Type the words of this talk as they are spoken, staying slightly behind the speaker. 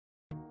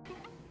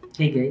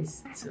Hey guys,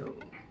 so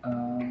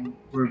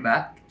we're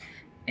back,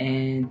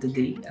 and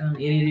today ang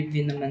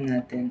i-review naman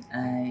natin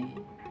ay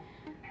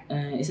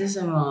isa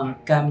sa mga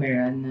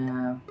camera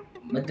na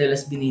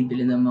madalas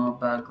binibili ng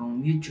mga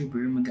bagong YouTuber,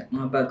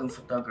 mga bagong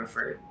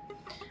photographer.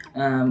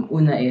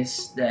 Una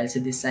is dahil sa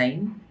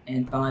design,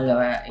 and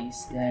pangalawa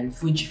is dahil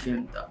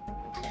Fujifilm to.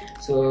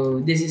 So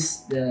this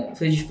is the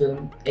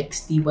Fujifilm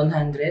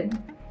X-T100.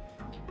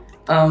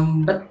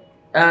 But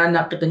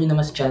nakita nyo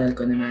naman sa channel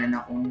ko na meron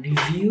akong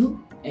review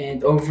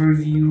and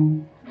overview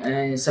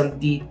and some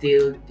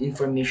detailed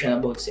information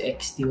about sa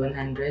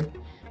X-T100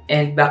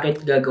 and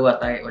bakit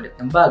gagawa tayo ulit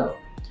ng bago.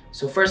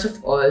 So first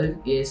of all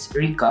is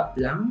recap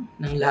lang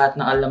ng lahat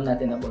ng alam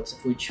natin about sa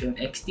Fujifilm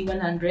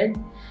X-T100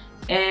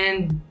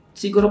 and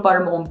siguro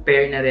para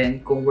mo-compare na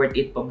rin kung worth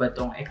it pa ba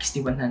tong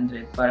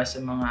X-T100 para sa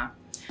mga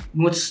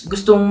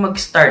gustong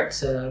mag-start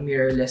sa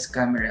mirrorless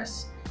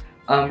cameras.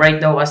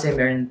 Right now kasi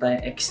meron tayong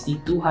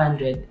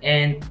X-T200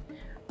 and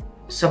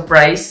sa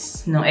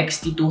price ng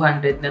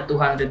X-T200 na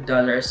 $200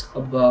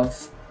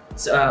 above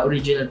sa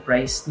original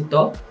price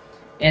nito.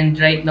 And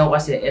right now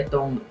kasi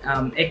itong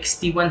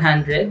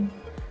X-T100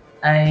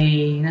 ay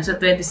nasa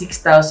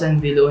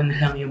 26,000 below na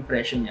lang yung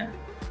presyo niya.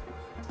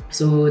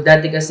 So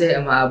dati kasi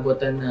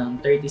umaabotan ng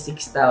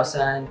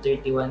 36,000,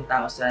 31,000.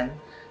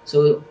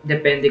 So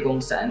depende kung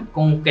saan,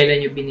 kung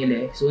kailan nyo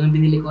binili. So nung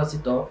binili ko kasi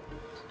ito,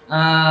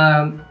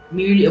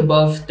 merely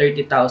above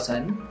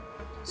 30,000.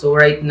 So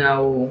right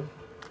now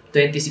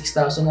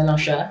 26,000 na lang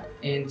siya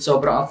and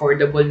sobrang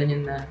affordable na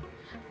yun na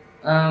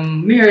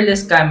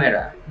mirrorless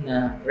camera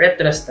na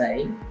retro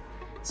style.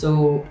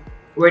 So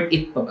worth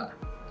it pa ba?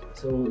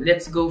 So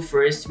let's go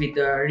first with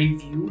the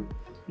review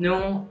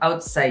nung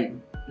outside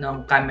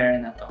ng camera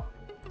na to.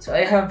 So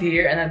I have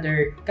here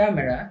another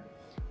camera,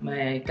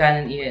 my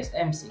Canon EOS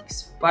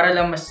M6, para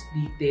lang mas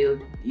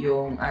detailed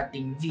yung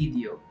ating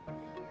video.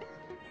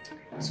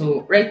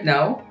 So right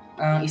now,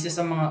 isa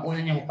sa mga una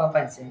niyong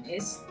mapapansin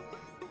is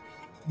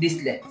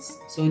this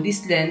lens. So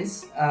this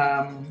lens,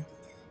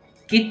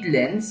 kit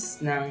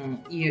lens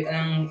ng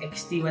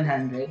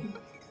X-T100.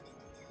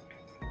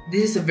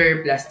 This is a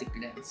very plastic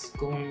lens,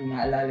 kung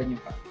naalala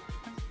niyo pa.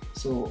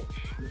 So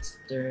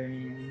let's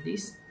turn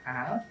this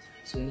out.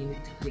 So you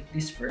need to click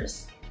this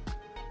first.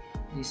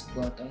 This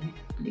button.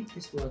 Click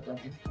this button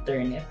and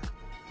turn it.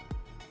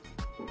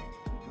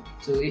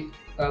 So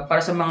para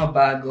sa mga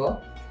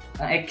bago,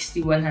 ang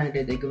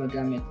X-T100 ay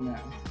gumagamit ng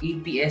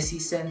APS-C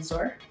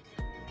sensor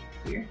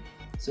here.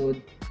 So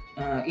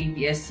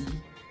APS-C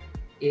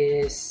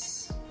is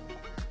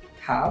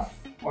half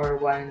or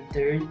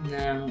 1/3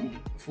 ng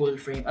full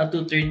frame,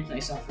 2/3 ng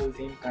isang full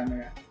frame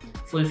camera,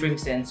 full frame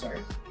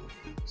sensor.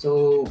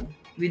 So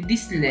with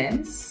this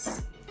lens,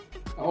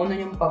 ang una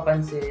niyong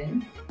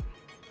papansin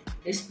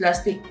is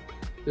plastic.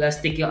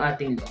 Plastic yung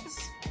ating lens.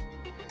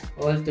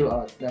 All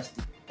throughout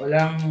plastic.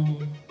 Walang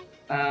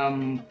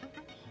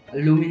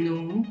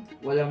aluminum,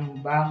 walang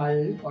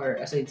bakal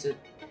or aside sa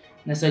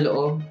nasa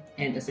loob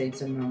and aside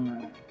sa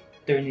mga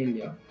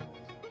tornilyo.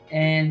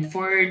 And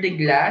for the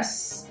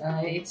glass,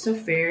 it's a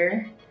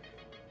fair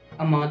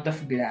amount of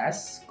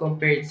glass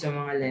compared sa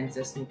mga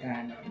lenses ni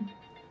Canon.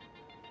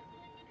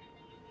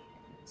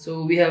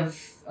 So we have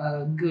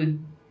a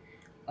good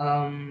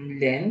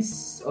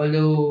lens,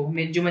 although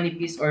medyo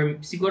manipis or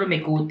siguro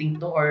may coating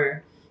to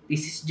or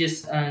this is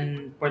just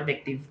an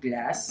protective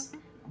glass,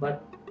 but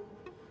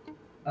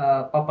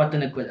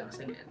papatunog ko lang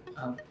sa inyo.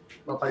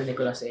 Papalinig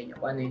ko lang sa inyo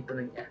kung ano yung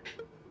tunog niya.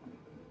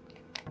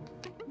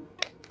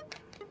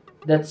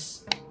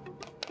 That's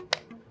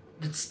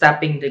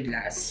tapping the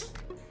glass.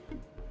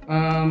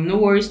 No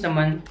worries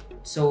naman.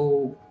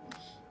 So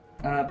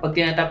pag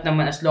tinatap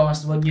naman, as long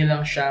as wag nyo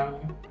lang siyang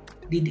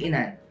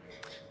didiinan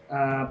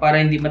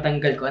para hindi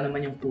matanggal kung ano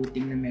man yung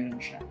coating na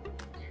meron siya.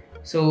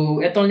 So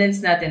itong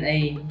lens natin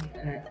ay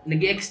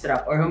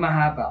nag-extract or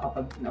humahaba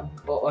kapag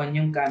on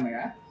yung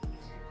camera.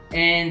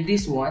 And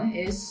this one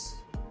is,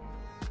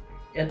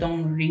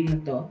 itong ring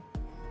na to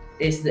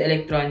is the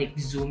electronic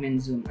zoom in,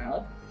 zoom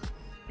out.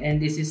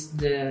 And this is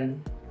the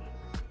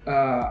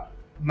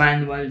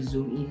manual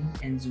zoom in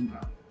and zoom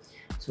out.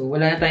 So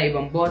wala na tayong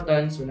ibang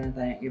buttons, wala na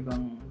tayong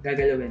ibang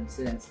gagalawin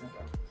sa lens na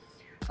to.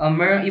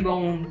 Meron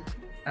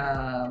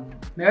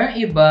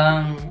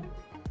ibang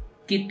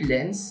kit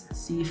lens,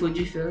 si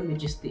Fujifilm,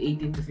 which is the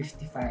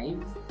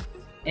 18-55.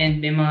 And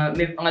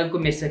may alam ko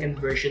may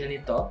second version na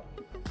nito,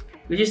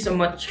 which is a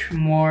much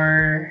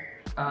more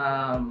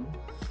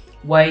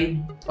wide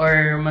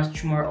or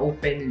much more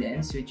open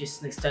lens, which is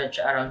nag-start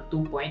siya around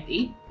 2.8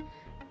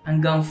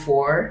 hanggang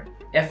 4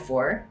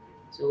 f4.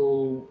 So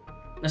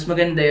mas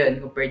maganda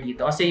yun compared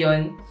dito kasi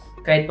yun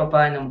kahit pa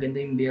paano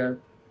maganda yung build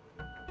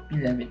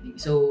and everything.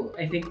 So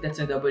I think that's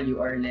a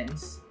WR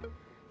lens.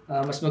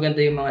 Mas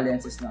maganda yung mga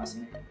lenses na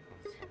kasi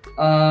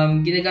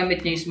ginagamit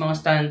niya yung mga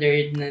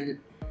standard na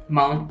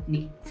mount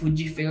ni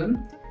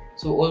Fujifilm.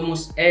 So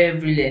almost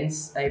every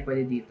lens ay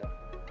pwede dito.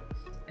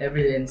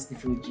 Every lens ni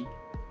Fuji.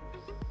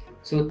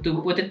 So to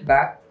put it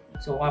back,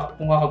 so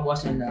kung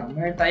kakabukas nyo lang,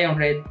 meron tayong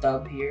red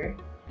tab here.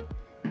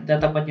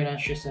 Tatapat nyo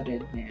lang siya sa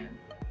red na yan.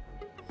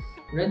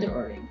 red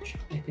or orange?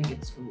 I think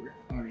it's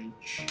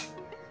orange.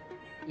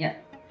 Yeah.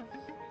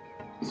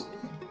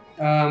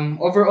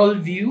 Overall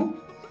view,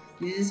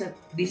 this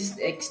is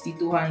the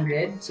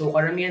X-T200. So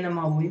karamihan ng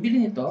mga bumibili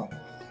nito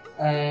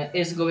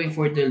is going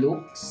for the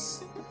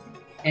looks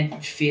and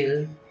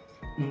feel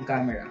ng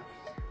camera.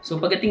 So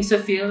pagdating sa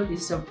feel,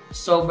 this is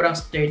sobrang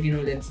sturdy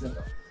ng lens na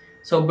to.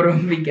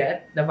 Sobrang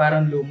bigat na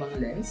parang lumang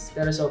lens,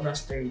 pero sobrang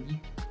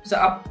sturdy.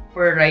 Sa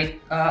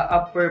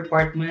upper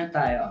part muna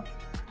tayo.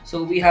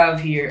 So we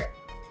have here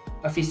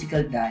a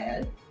physical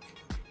dial,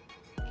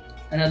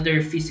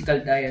 another physical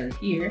dial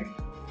here,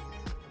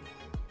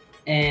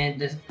 and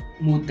the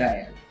mood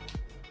dial.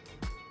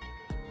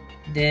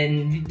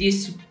 Then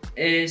this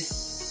is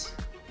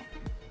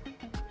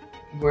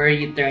where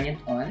you turn it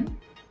on.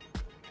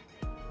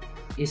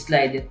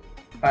 I-slide it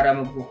para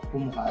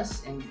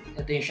bumukas, and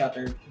ito yung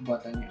shutter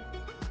button niya.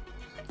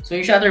 So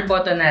yung shutter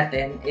button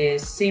natin is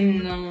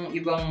same ng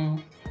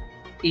ibang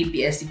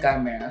APS-C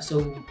camera.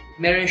 So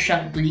meron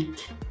siyang click.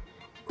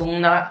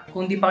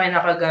 Kung di pa kayo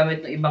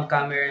nakagamit ng ibang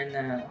camera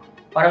na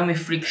parang may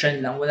friction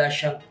lang, wala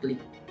siyang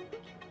click.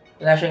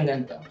 Wala siyang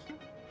ganito.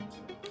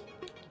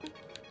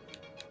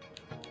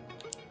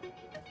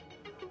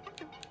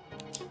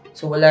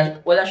 So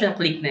wala siyang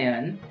click na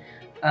yan.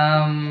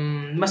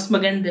 Mas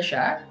maganda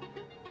siya.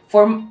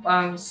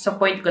 Sa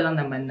point ko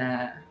lang naman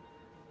na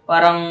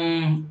parang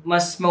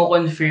mas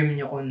ma-confirm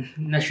nyo kung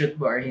na-shoot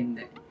ba or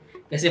hindi.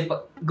 Kasi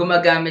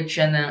gumagamit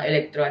siya ng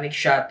electronic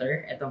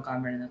shutter, itong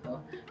camera na to.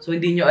 So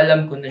hindi nyo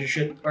alam kung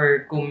na-shoot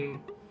or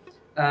kung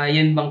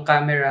yun bang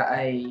camera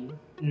ay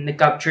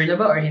nag-capture na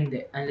ba or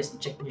hindi, unless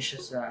i-check nyo siya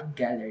sa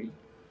gallery.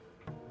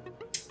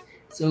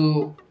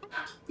 So,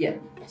 yeah.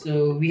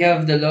 So, we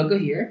have the logo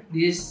here.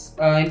 This,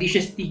 hindi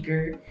siya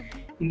sticker,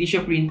 hindi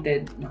siya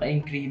printed,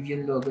 naka-engrave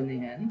yung logo na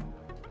yan.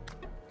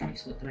 Okay,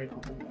 so, try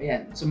ko po.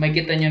 Ayan. So,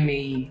 makikita nyo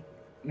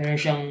meron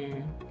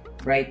siyang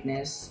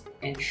brightness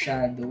and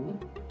shadow.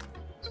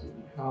 So,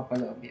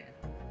 nakapaloob yan.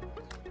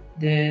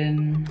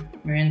 Then,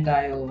 meron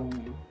tayong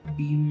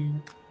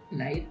beam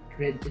light.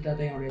 Red. Ito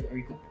yung red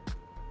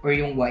or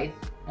yung white.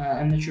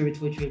 I'm not sure with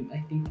Fujifilm.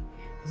 I think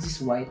this is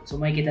white. So,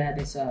 makikita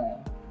natin sa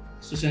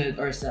susunod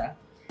or sa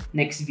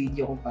next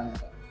video kung paano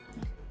to.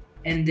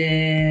 And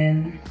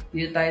then,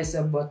 dito tayo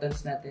sa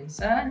buttons natin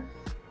sa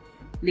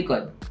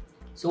likod.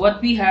 So,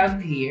 what we have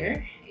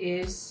here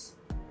is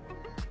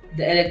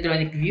the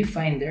electronic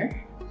viewfinder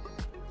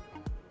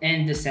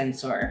and the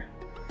sensor.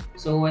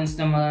 So, once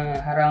na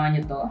maharangan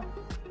nyo to,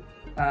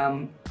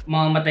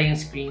 mamamatay yung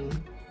screen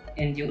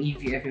and yung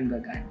EVF yung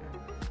gagana.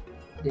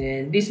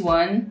 Then, this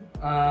one,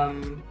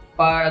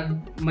 pag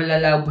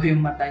malalabo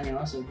yung mata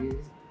nyo, so this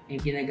yung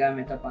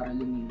ginagamit na para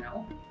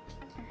luminaw.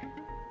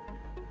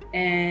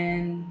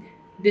 And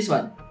this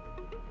one,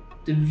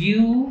 the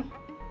view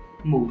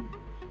mode.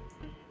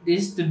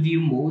 This is the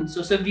view mode.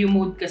 So sa view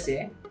mode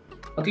kasi,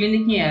 pag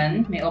clinic nyo yan,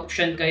 may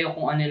option kayo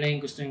kung ano lang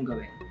yung gusto nyo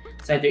gawin.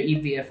 It's either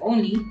EVF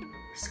only,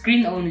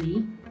 screen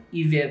only,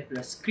 EVF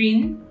plus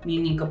screen,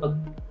 meaning kapag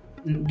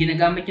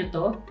ginagamit nyo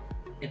to,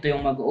 ito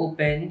yung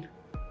mag-open,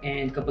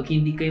 and kapag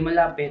hindi kayo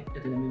malapit,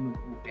 ito naman yung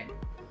mag-open.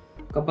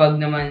 Kapag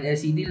naman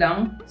LCD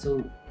lang,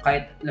 so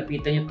kahit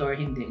lapitan nyo to or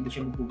hindi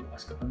siya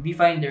magbubukas. Kapag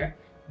viewfinder,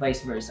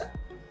 vice versa.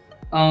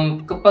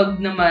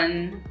 Kapag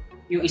naman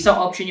yung isang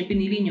option yung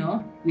pinili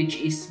nyo, which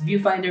is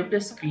viewfinder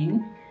plus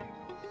screen,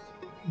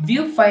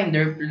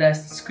 viewfinder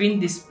plus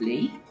screen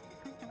display,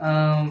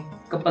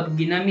 kapag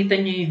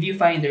ginamitan nyo yung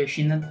viewfinder,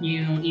 sinat nyo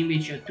yung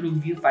image nyo through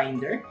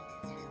viewfinder,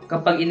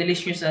 kapag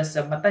inalis nyo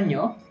sa mata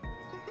nyo,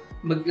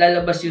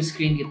 maglalabas yung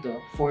screen dito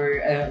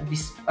for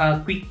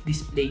quick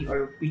display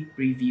or quick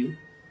preview.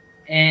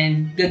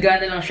 And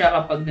gagana lang siya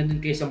kapag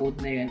nandun kayo sa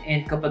mode na yun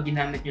and kapag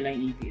ginamit nyo lang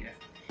yung EVF.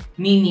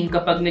 Meaning,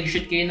 kapag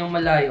nag-shoot kayo ng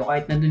malayo,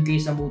 kahit nandun kayo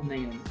sa mode na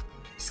yun,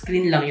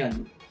 screen lang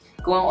yun.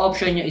 Kung ang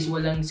option nyo is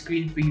walang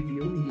screen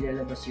preview, hindi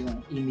lalabas yung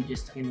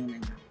images na kinuha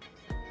nyo.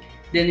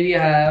 Then we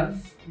have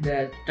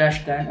the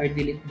trash can or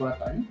delete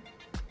button,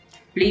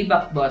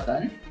 playback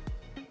button,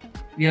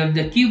 we have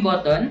the Q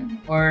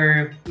button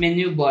or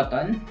menu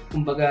button.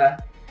 Kumbaga,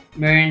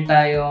 meron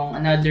tayong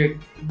another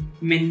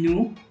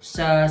menu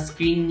sa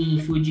screen ni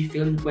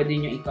Fujifilm na pwede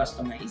nyo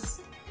i-customize.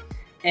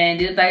 And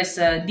dito tayo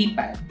sa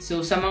D-pad.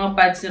 So, sa mga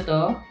pads na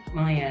to,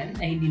 mga yan,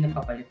 ay hindi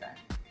napapalitan.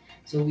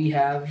 So, we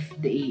have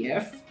the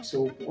AF.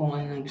 So, kung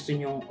anong gusto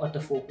nyong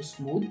autofocus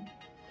mode.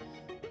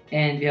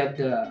 And we have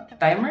the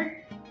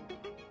timer.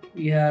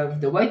 We have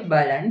the white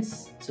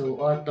balance. So,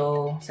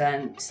 auto,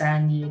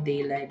 sunny,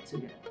 daylight. So,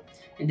 yeah.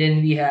 And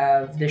then we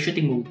have the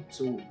shooting mode.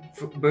 So,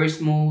 burst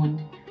mode,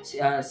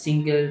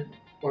 single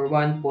or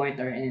 1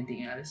 point or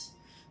anything else.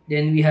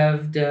 Then we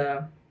have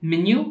the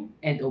menu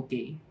and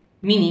OK.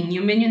 Meaning,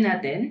 yung menu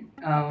natin,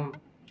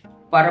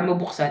 para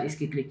mabuksan is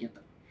click nyo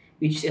to.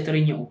 Which is ito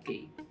rin yung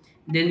OK.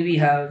 Then we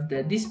have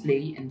the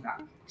display and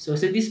back. So,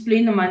 sa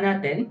display naman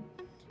natin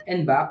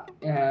and back,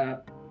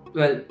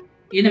 well,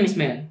 yun na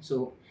mismo yun.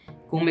 So,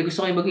 kung may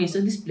gusto kayo bagay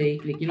sa display,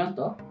 click nyo lang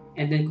to.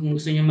 And then kung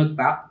gusto nyo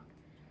mag-back,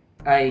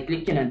 ay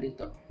click nyo lang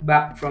dito.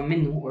 Back from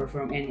menu or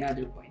from any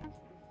other point.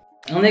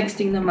 Ang next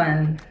thing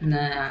naman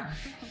na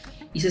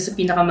isa sa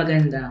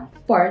pinakamagandang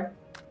part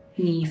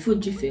ni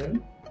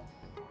Fujifilm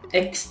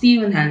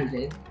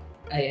X-T100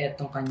 ay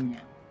itong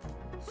kanya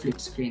flip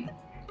screen.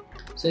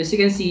 So as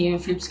you can see, yung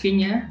flip screen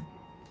niya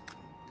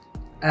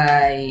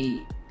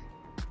ay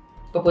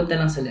papunta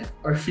lang sa left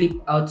or flip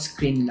out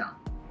screen lang.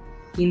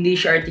 Hindi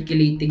siya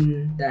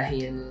articulating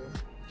dahil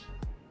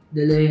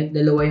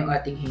dalawa yung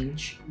ating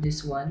hinge,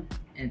 this one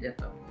and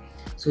ito.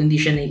 So hindi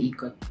siya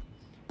naiikot.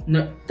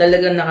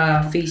 Talagang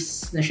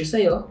naka-face na siya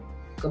sa'yo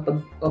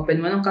kapag open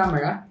mo ng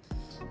camera,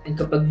 and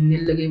kapag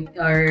nilagay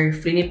or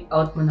flip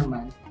out mo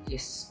naman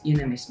is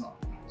yun na mismo.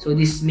 So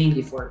this is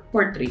mainly for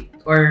portrait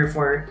or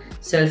for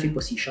selfie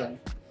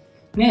position.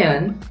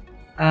 Ngayon,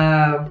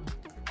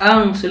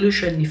 ang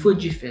solution ni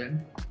Fujifilm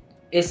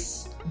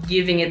is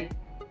giving it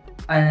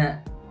a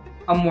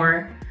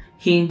more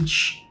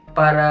hinge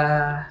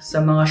para sa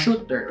mga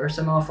shooter or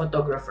sa mga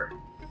photographer.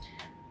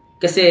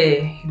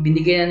 Kasi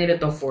binigay na nila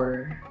to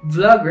for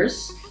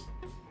vloggers,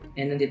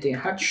 and nandito yung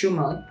hot shoe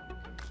mount.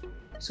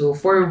 So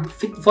for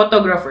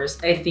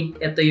photographers, I think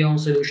ito yung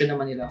solution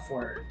naman nila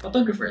for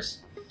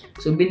photographers.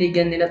 So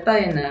binigyan nila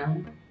tayo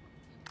ng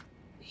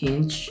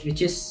hinge,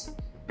 which is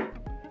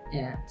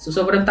so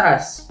sobrang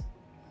taas.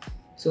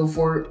 So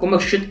kung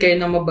mag-shoot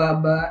kayo ng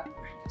mababa,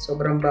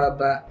 sobrang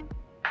baba,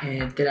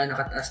 and kailangan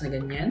nakataas na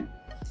ganyan,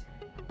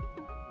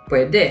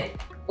 pwede.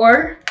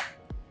 Or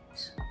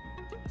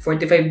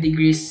 45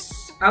 degrees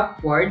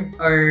upward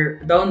or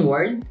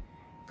downward,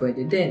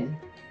 pwede din.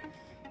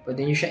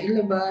 Pwede nyo siya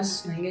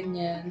ilabas na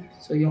ganyan.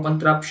 So yung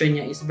contraption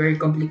niya is very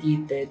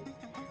complicated.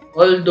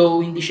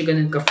 Although hindi siya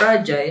ganun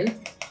ka-fragile,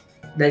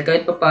 dahil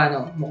kahit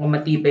papano mukhang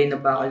matibay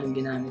na bakal yung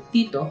ginamit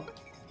dito,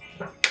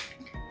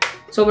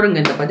 sobrang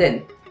ganda pa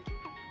din.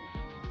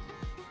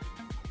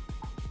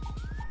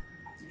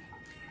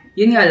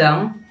 Yun nga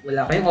lang,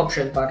 wala kayong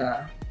option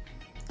para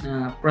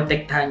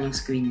protektahan yung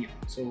screen nyo.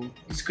 So,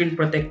 screen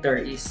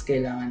protector is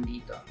kailangan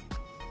dito.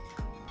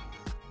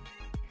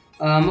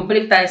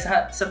 Mabalik tayo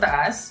sa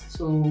taas.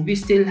 So, we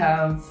still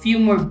have few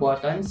more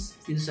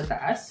buttons dito sa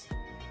taas.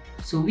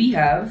 So, we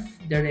have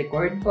the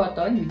record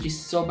button, which is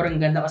sobrang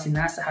ganda kasi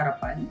nasa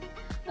harapan.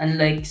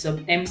 Unlike sa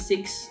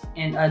M6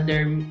 and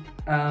other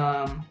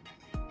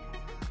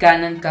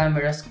Canon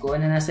cameras ko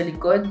na nasa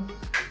likod.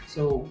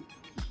 So,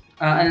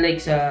 unlike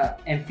sa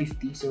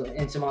M50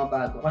 and sa mga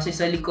bago. Kasi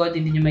sa likod,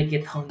 hindi nyo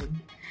makikita kung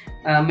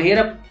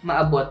mahirap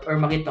maabot or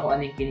makita ko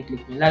ano yung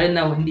kiniklik nyo. Lalo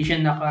na hindi siya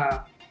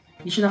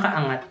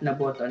nakaangat na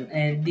button.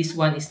 And this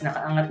one is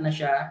nakaangat na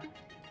siya.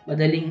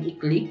 Madaling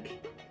i-click.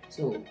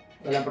 So,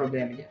 walang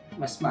problema dyan.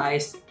 Mas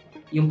maayos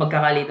yung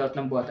pagkaka-layout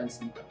ng buttons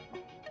dito.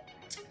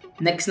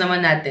 Next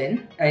naman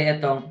natin ay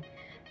itong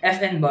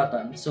FN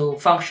button. So,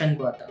 function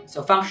button.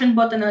 So, function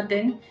button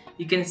natin,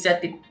 you can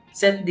set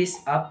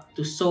this up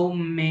to so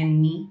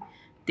many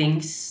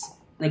things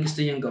na gusto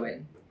nyo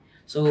gawin.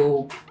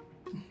 So,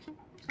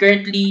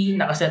 currently,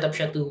 nakasetup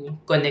siya to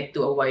connect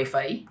to a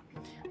Wi-Fi.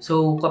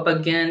 So,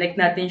 kapag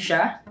kinonnect natin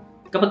siya,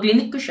 kapag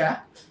clinic ko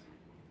siya,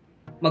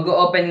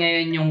 mag-o-open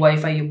ngayon yung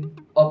Wi-Fi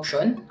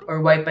option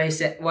or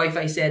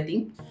Wi-Fi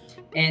setting,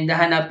 and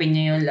hahanapin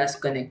niya yung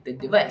last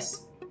connected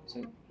device.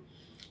 So,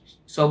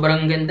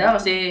 sobrang ganda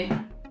kasi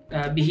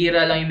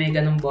bihira lang yung may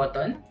ganung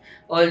button.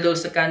 Although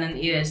sa Canon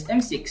EOS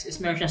M6 is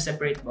meron siyang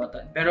separate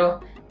button. Pero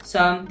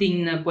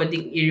something na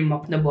pwedeng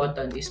i-remove na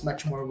button is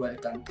much more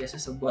welcome kaysa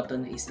sa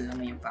button na isa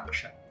lang yung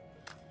function.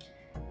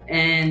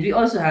 And we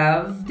also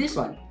have this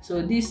one.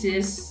 So this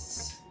is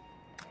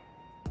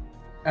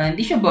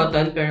hindi siya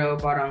button pero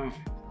parang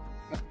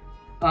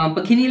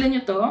pag hinila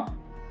nyo to,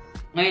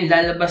 ngayon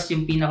lalabas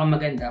yung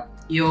pinakamaganda,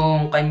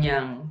 yung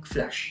kanyang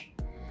flash.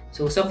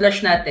 So sa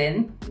flash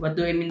natin, what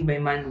do I mean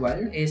by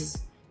manual is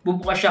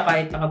bubukas siya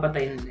kahit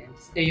nakapatay ng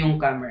lens, yung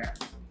camera.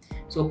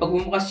 So pag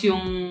bumukas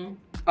yung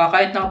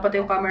kahit nakapatay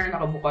yung camera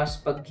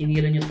nakabukas, pag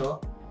hinila nyo to,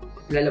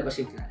 lalabas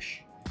yung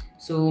flash.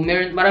 So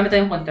marami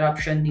tayong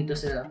contraption dito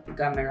sa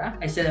camera,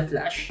 ay sa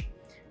flash.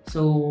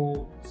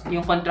 So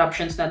yung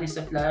contraptions natin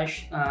sa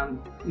flash,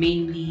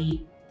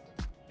 mainly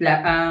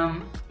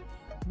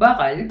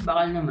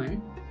bakal naman.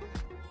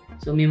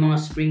 So may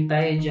mga spring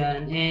tayo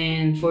dyan,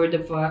 and for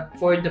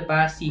the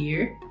past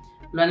year,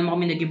 wala naman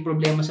kami naging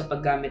problema sa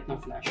paggamit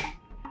ng flash.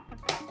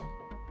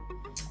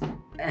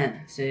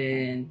 So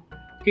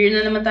here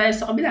na naman tayo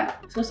sa kabila.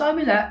 So sa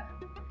kabila,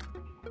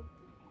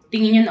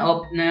 tingin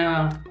nyo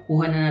na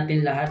kuha na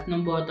natin lahat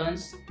ng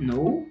buttons?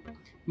 No.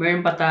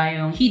 Meron pa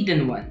tayong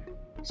hidden one.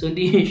 So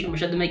hindi siya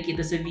masyado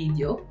makikita sa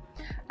video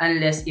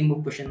unless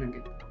i-move ko siya ng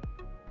ganito.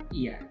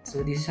 Yeah.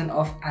 So this is an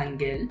off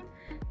angle.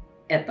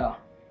 Ito.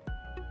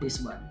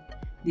 This one.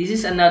 This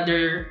is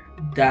another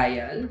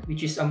dial,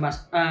 which is a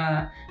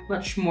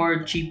much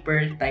more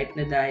cheaper type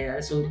na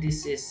dial. So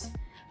this is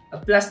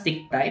a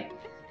plastic type.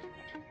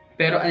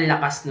 Pero ang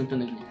lakas ng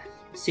tunog niya.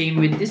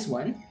 Same with this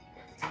one.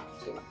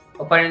 So,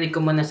 paparinig ko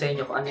muna sa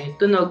inyo kung ano yung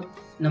tunog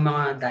ng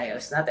mga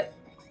dials natin.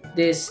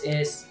 This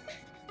is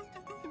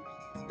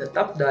the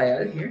top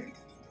dial here.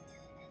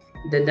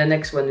 Then the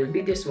next one will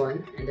be this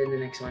one. And then the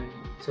next one.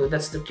 So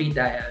that's the 3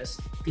 dials,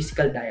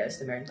 physical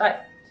dials na meron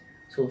tayo.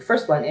 So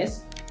first one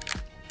is,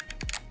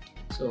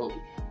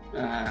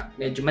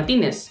 medyo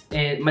matinis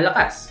and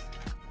malakas.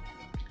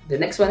 The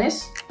next one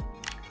is,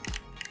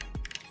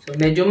 so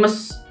medyo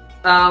mas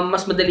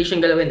madali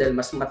siyang galawin dahil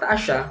mas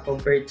mataas siya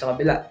compared sa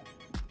kabila.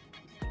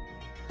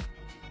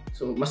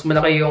 So mas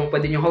malaki yung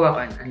pwede niyong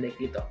hawakan unlike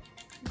dito.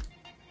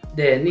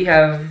 Then we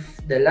have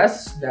the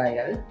last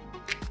dial.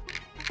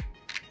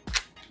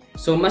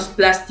 So mas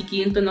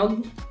plasticky yung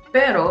tunog,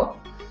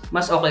 pero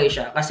mas okay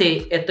siya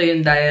kasi ito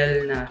yung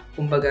dial na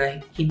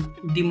kumbaga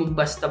hindi mo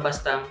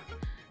basta-basta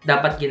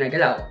dapat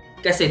ginagalaw.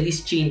 Kasi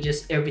this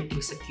changes everything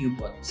sa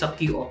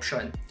Q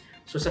option.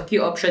 So sa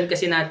Q option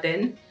kasi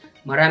natin,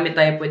 marami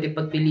tayo pwede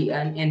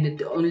pagpilian and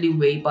the only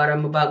way para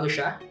mabago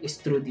siya is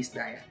through this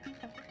dial.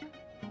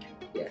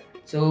 Yeah.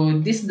 So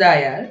this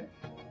dial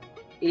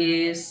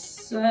is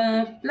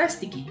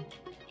plasticky.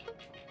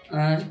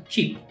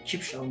 Cheap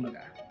siya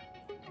kumbaga.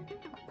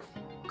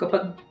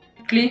 Kapag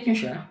click nyo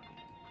siya,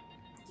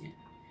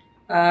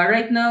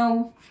 right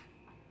now,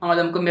 ang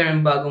alam ko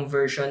meron bagong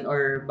version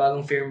or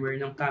bagong firmware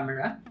ng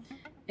camera.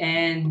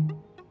 And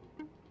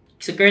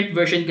sa current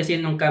version kasi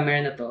ng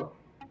camera na to,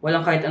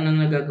 walang kahit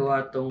anong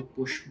nagagawa tong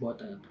push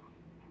button na to.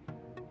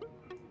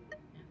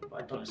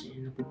 Ito kasi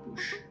yung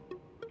napupush.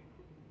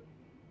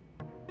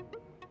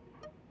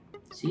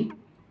 See?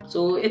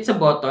 So, it's a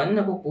button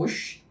na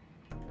pupush.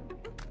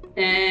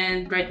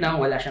 And right now,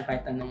 wala siyang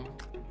kahit anong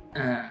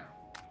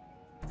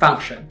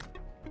function.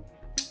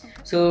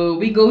 So,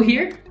 we go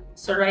here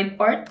sa right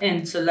part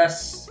and sa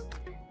last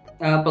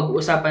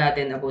pag-uusapan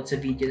natin about sa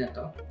video na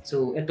to.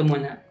 So, ito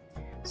muna.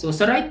 So,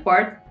 sa right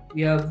part,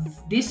 we have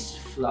this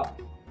flap.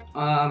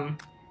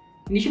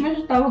 Hindi siya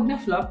matatawag na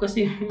flap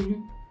kasi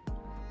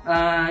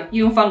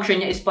yung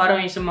function niya is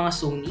parang yung sa mga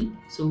Sony.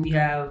 So, we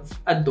have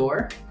a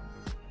door.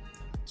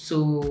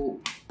 So,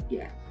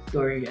 yeah.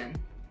 Door yan.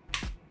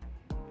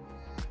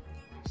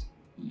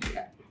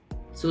 Yeah.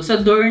 So, sa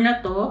door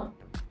na to,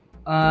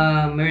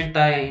 meron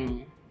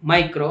tayong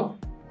micro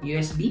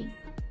USB.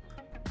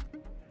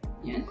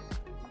 Yan.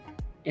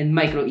 And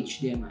micro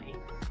HDMI.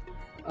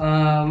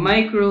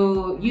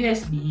 Micro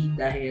USB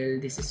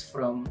dahil this is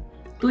from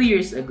 2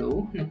 years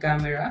ago na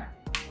camera.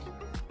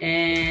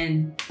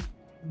 And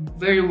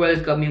very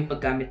welcome yung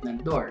paggamit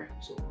ng door.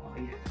 So,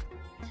 okay.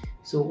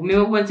 So, kung may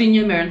mapansin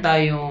nyo, meron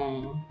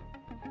tayong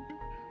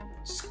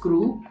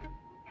screw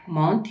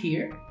mount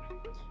here.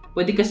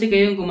 Pwede kasi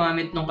kayong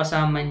gumamit ng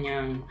kasama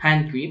niyang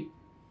hand grip.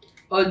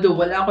 Although,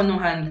 wala ako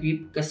ng hand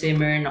grip kasi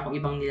meron akong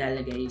ibang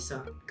nilalagay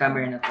sa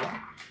camera na to.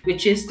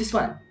 Which is this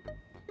one.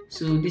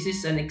 So, this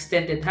is an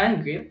extended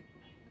hand grip.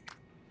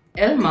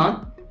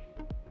 L-mount.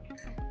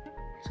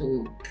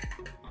 So,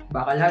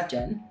 baka lahat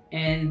yan.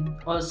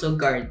 And also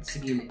guard sa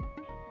gilid.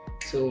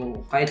 So,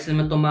 kahit sa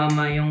naman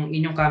tumama yung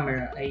inyong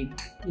camera ay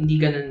hindi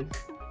ganun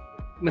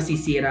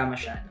masisira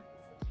masyado.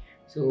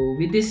 So,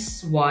 with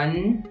this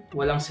one,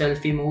 walang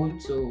selfie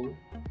mode. So,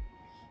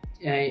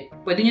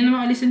 pwede nyo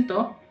namang alisin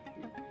to.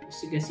 As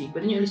you can see,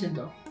 pwede nyo alisin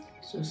to.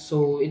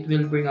 So it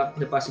will bring up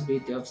the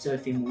possibility of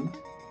selfie mode.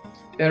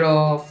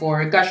 Pero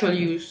for casual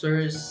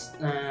users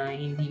na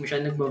hindi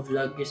masyadong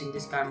nagbo-vlog using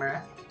this camera,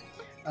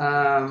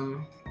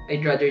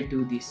 I'd rather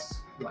do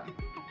this one.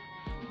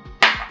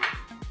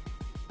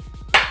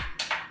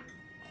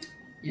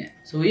 Yeah.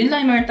 So yun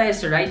lang meron tayo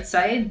sa right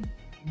side.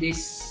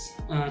 This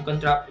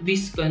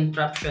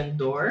contraption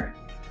door.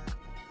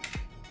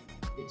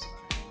 This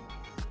one.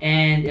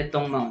 And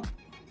itong mount.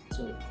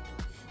 So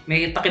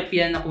may takip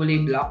yan na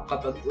kulay black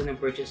kapag unang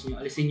purchase nyo.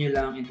 Alisin nyo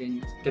lang and then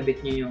kabit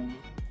nyo yung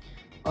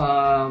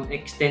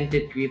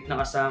extended grip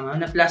na kasama.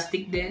 Na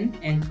plastic din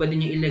and pwede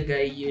nyo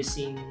ilagay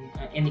using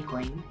any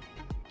coin.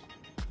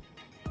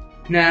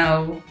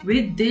 Now,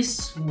 with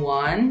this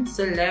one,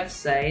 sa left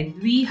side,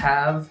 we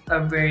have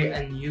a very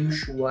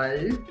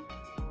unusual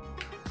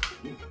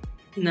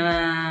na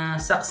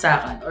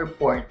saksakan or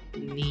port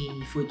ni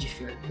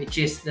Fujifilm, which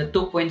is the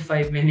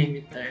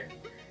 2.5mm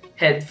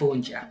headphone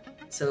jack.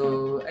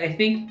 So, I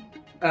think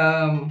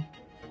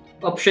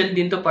option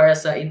din to para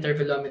sa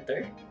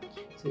intervalometer.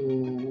 So,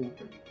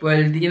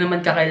 well, di nyo naman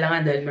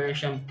kakailangan dahil meron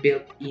siyang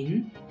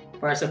built-in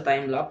para sa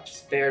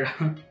time-lapse. Pero,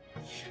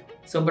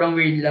 sobrang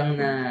weird lang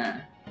na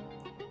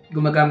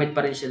gumagamit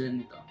pa rin sila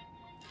nito.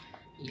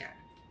 Yeah.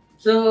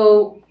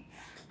 So,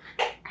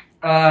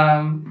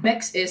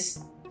 next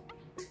is,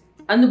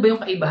 ano ba yung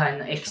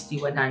kaibahan ng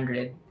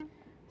X-T100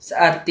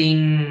 sa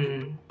ating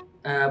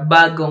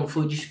bagong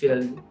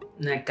Fujifilm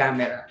na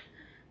camera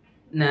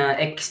na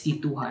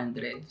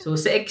X-T200? So,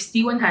 sa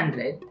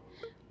X-T100,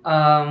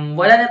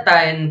 wala na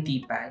tayo ng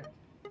D-pad.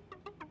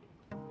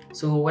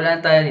 So,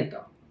 wala na tayo nito.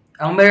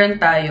 Ang meron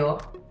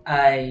tayo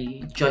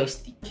ay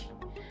joystick.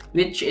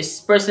 Which is,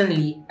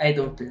 personally, I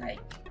don't like.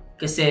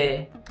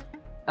 Kasi,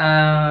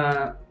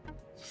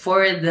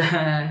 for the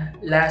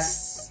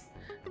last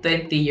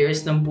 20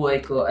 years ng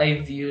buhay ko,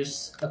 I've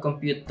used a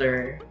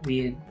computer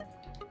with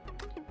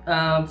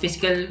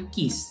physical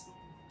keys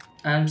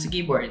sa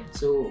keyboard.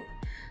 So,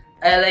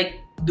 I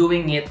like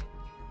doing it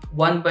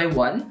one by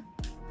one.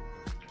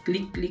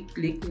 Click, click,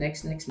 click,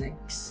 next, next,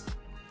 next.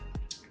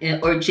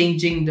 or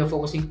changing the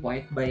focusing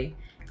point by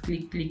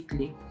click, click,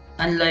 click.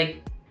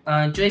 Unlike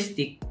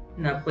joystick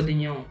na pwede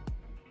nyo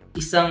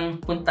isang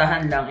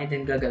puntahan lang and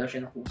then gagalaw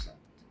siya ng kusa.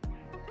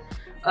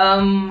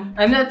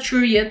 I'm not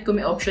sure yet kung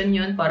may option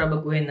yun para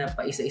baguhin na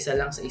pa isa-isa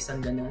lang sa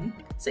isang ganun,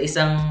 sa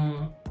isang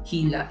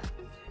hila.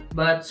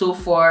 But so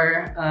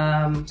far,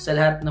 sa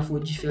lahat na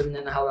Fujifilm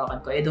na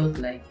nahawakan ko, I don't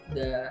like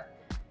the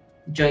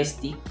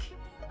joystick.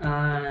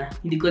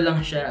 Hindi ko lang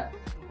siya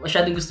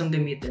masyadong gustong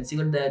gamitin.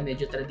 Siguro dahil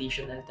medyo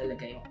traditional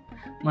talaga yung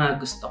mga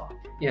gusto ko.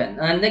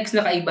 Yan. Next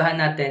na kaibahan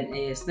natin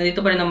is,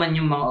 nandito pa rin naman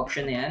yung mga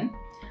option na yan.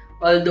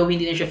 Although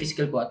hindi na siya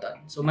physical button.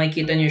 So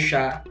makikita nyo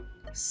siya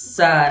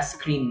sa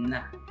screen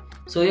na.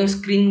 So yung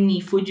screen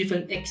ni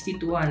Fujifilm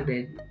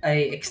X-T200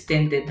 ay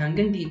extended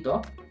hanggang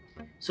dito.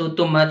 So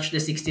to match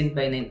the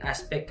 16:9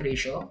 aspect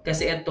ratio.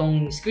 Kasi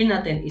itong screen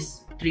natin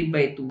is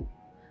 3:2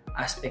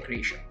 aspect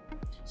ratio.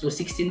 So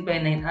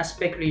 16:9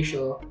 aspect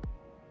ratio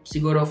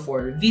siguro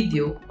for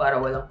video para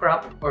walang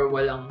crop or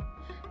walang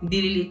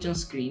hindi lilit yung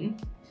screen.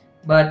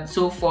 But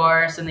so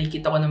far sa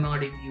nakikita ko ng mga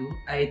review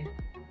ay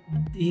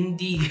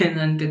hindi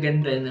ganun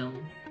kaganda ng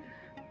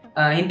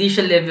hindi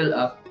siya level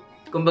up.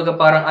 Kumbaga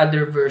parang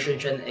other version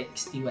siya ng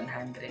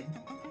X-T100.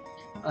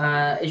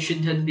 It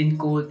should have been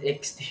called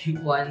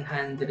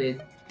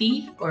X-T100T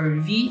or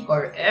V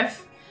or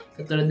F.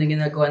 Katulad ng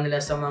ginagawa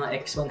nila sa mga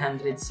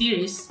X100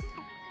 series.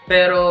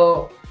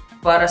 Pero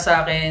para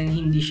sa akin,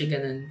 hindi siya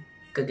ganun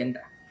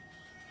kaganda.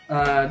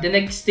 The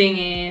next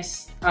thing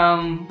is,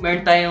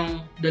 meron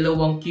tayong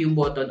dalawang Q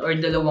button or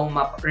dalawang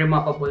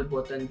remappable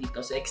button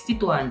dito sa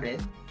X-T200.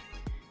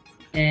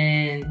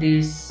 And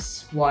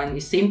this one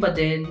is same pa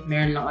din,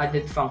 meron lang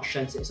added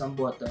function sa isang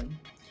button.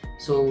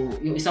 So,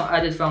 yung isang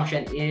added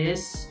function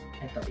is,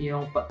 ito,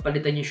 yung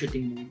palitan yung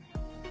shooting mode.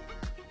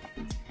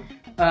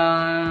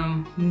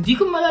 Hindi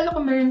ko maalala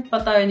kung meron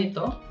pa tayo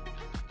nito.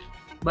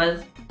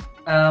 But,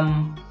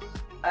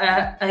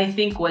 I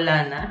think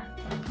wala na.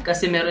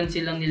 Kasi meron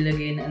silang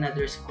nilagay na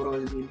another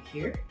scroll wheel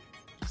here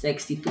sa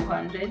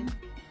X-T200.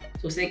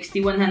 So, sa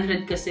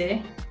X-T100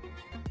 kasi,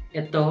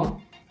 ito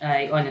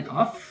ay on and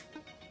off.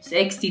 Sa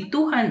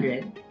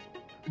X-T200,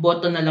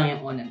 button na lang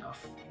yung on and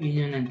off.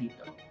 Yun yung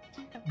nandito.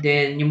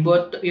 Then,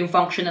 yung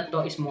function na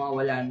to is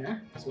mawawala na.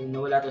 So,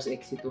 nawala to sa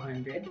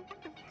X-T200.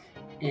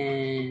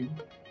 And,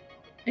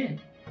 ayan.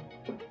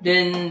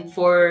 Then,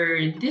 for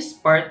this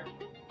part,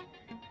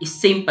 is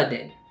same pa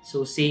din.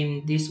 So,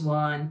 same this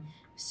one,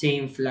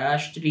 same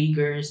flash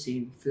trigger,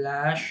 same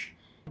flash,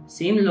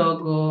 same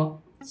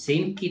logo,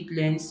 same kit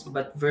lens,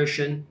 but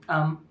version,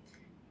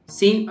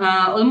 same,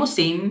 almost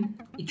same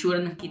itsura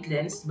ng kit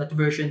lens, but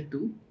version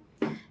 2.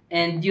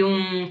 And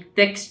yung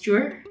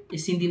texture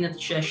is hindi na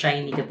siya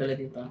shiny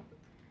katulad nito.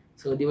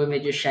 So, di ba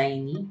medyo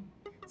shiny?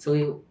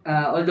 So,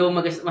 although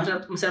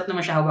masarap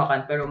naman siya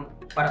hawakan, pero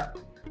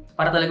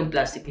para talagang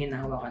plastic yung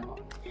nahawakan mo.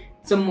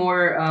 It's a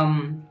more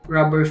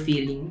rubber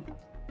feeling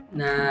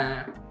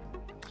na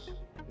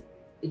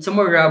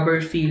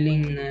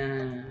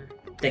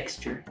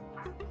texture.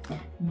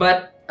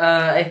 But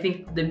I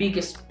think the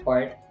biggest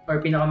part or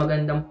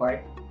pinakamagandang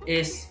part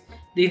is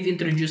they've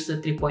introduced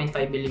the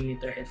 3.5mm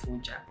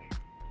headphone jack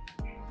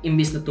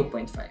imbis na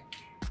 2.5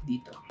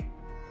 dito.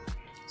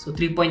 So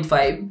 3.5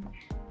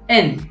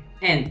 and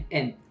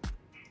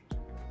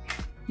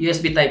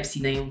USB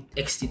Type-C na yung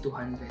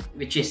X-T200,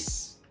 which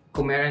is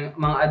kung meron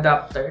mga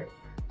adapter,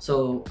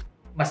 so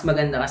mas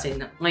maganda kasi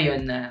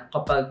ngayon na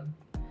kapag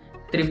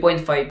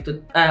 3.5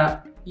 to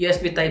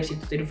USB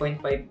Type-C to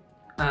 3.5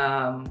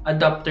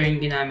 adapter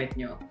yung ginamit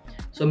nyo.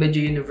 So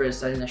medyo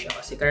universal na siya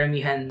kasi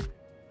karamihan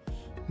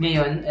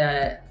ngayon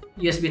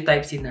USB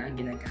Type-C na ang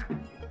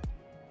ginagamit.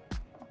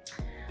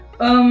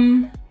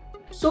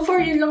 So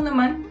far yun lang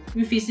naman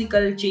yung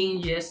physical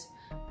changes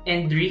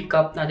and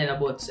recap natin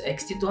about sa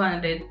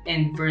X-T200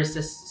 and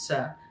versus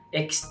sa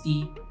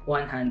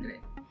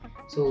X-T100.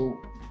 So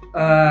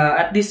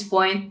at this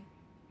point,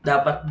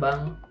 dapat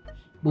bang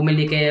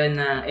bumili kayo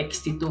na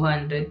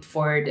X-T200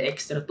 for the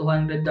extra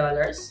 $200?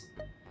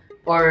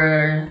 Or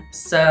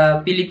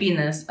sa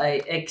Pilipinas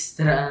ay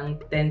extra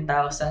 10,000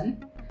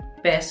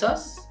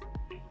 pesos?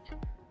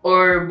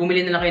 Or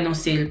bumili na lang kayo ng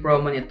sale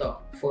promo nito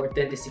for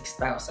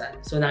 26,000.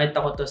 So nakita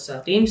ko to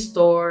sa Game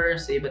Store,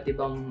 sa iba't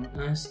ibang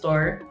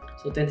store.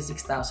 So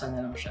 26,000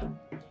 na lang siya.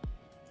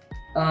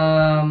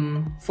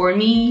 For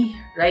me,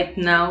 right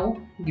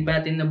now, hindi pa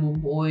natin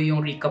nabubuo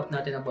yung recap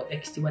natin about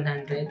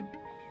X-T100.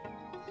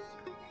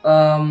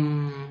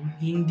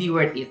 Hindi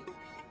worth it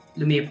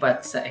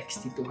lumipat sa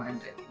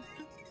X-T200.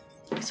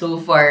 So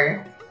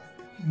far,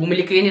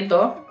 bumili kayo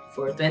nito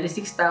for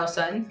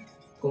 26,000.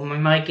 Kung may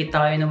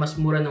makikita kayo na mas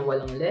mura na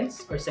walang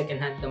lens or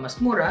second hand na mas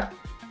mura,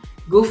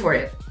 go for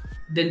it.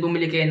 Then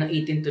bumili kayo ng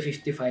 18 to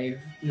 55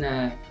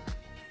 na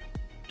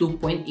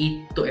 2.8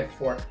 to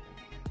f4.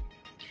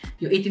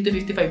 Yung 18 to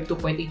 55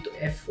 2.8 to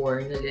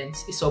f4 na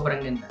lens is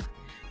sobrang ganda.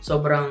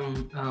 Sobrang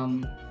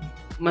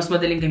mas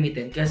madaling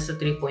gamitin kasi sa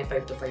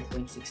 3.5 to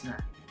 5.6 na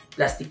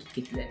plastic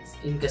kit lens.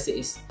 Yun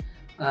kasi is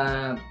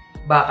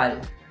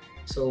bakal.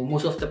 So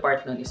most of the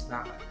part nun is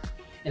bakal.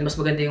 And mas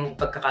maganda yung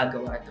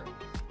pagkakagawa doon.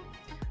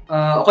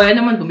 O kaya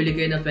naman, bumili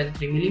kayo ng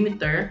 23mm.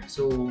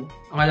 So,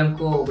 ang alam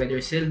ko, weather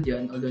sealed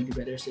yun. Although di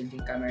weather sealed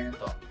yung camera na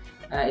to.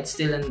 It's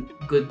still a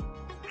good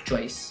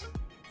choice.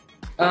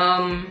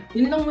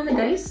 Yun lang muna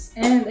guys.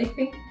 And I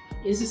think,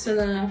 isa sa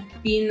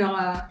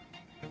pinaka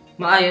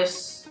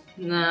maayos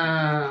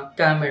na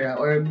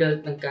camera or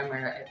built ng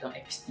camera itong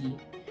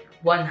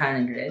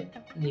X-T100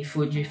 ni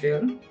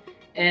Fujifilm.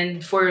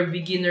 And for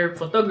beginner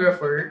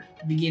photographer,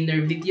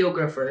 beginner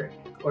videographer,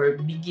 or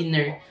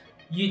beginner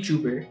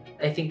YouTuber,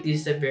 I think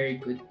this is a very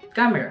good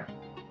camera.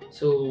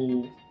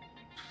 So,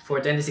 for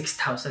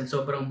 26,000,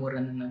 sobrang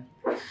mura na nun.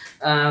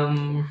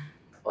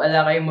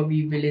 Wala kayong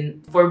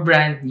mabibili for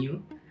brand new.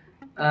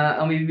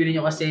 Ang mabibili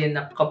nyo kasi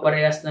na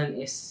kaparehas nun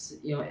is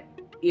yung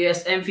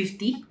EOS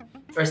M50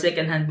 or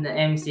second hand na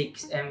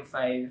M6,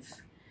 M5,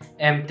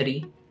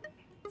 M3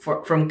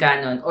 from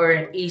Canon,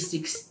 or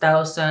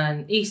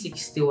A6000,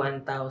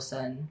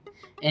 A61,000,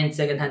 and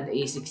second hand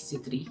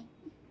A63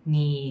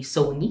 ni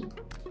Sony.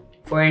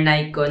 For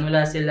Nikon,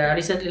 wala sila.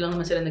 Recently lang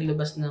naman sila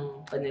naglabas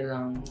ng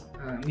kanilang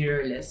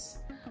mirrorless.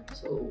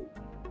 So,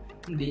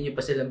 hindi nyo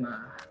pa sila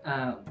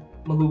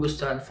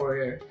magugustuhan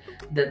for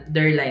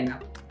their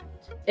lineup.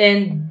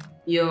 And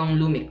yung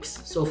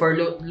Lumix. So, for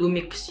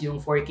Lumix, yung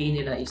 4K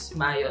nila is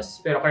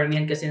maayos. Pero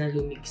karamihan kasi ng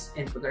Lumix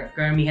and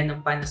karamihan ng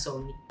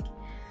Panasonic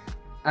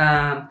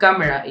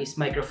camera is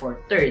micro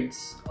four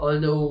thirds.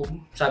 Although,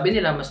 sabi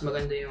nila mas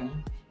maganda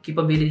yung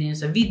capability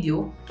niya sa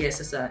video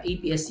kaysa sa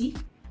APS-C.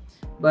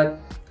 But,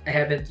 I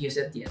haven't used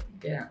it yet.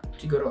 Kaya,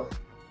 siguro,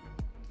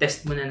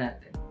 test muna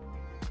natin.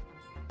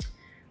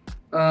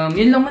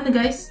 Yun lang muna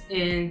guys.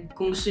 And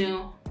kung gusto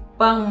nyo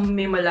pang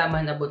may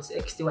malaman about sa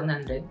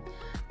X-T100,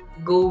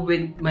 go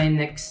with my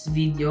next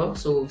video.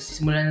 So,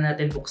 simulan na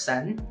natin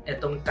buksan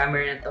itong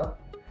camera na to.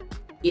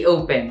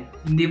 I-open,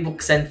 hindi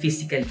buksan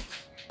physically.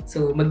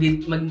 So,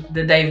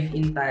 mag-dive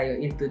in tayo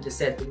into the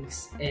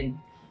settings and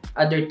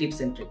other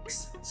tips and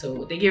tricks.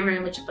 So, thank you very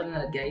much sa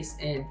panonood guys.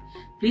 And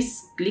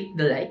please click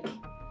the like.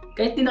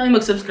 Kahit di na kayo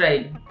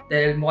mag-subscribe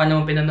dahil mukha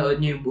naman pinanood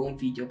nyo yung buong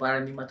video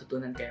para may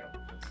matutunan kayo.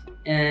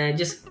 And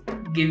just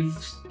give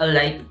a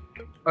like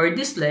or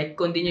dislike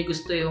kung di nyo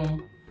gusto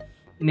yung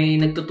may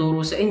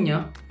nagtuturo sa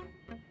inyo.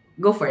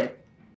 Go for it.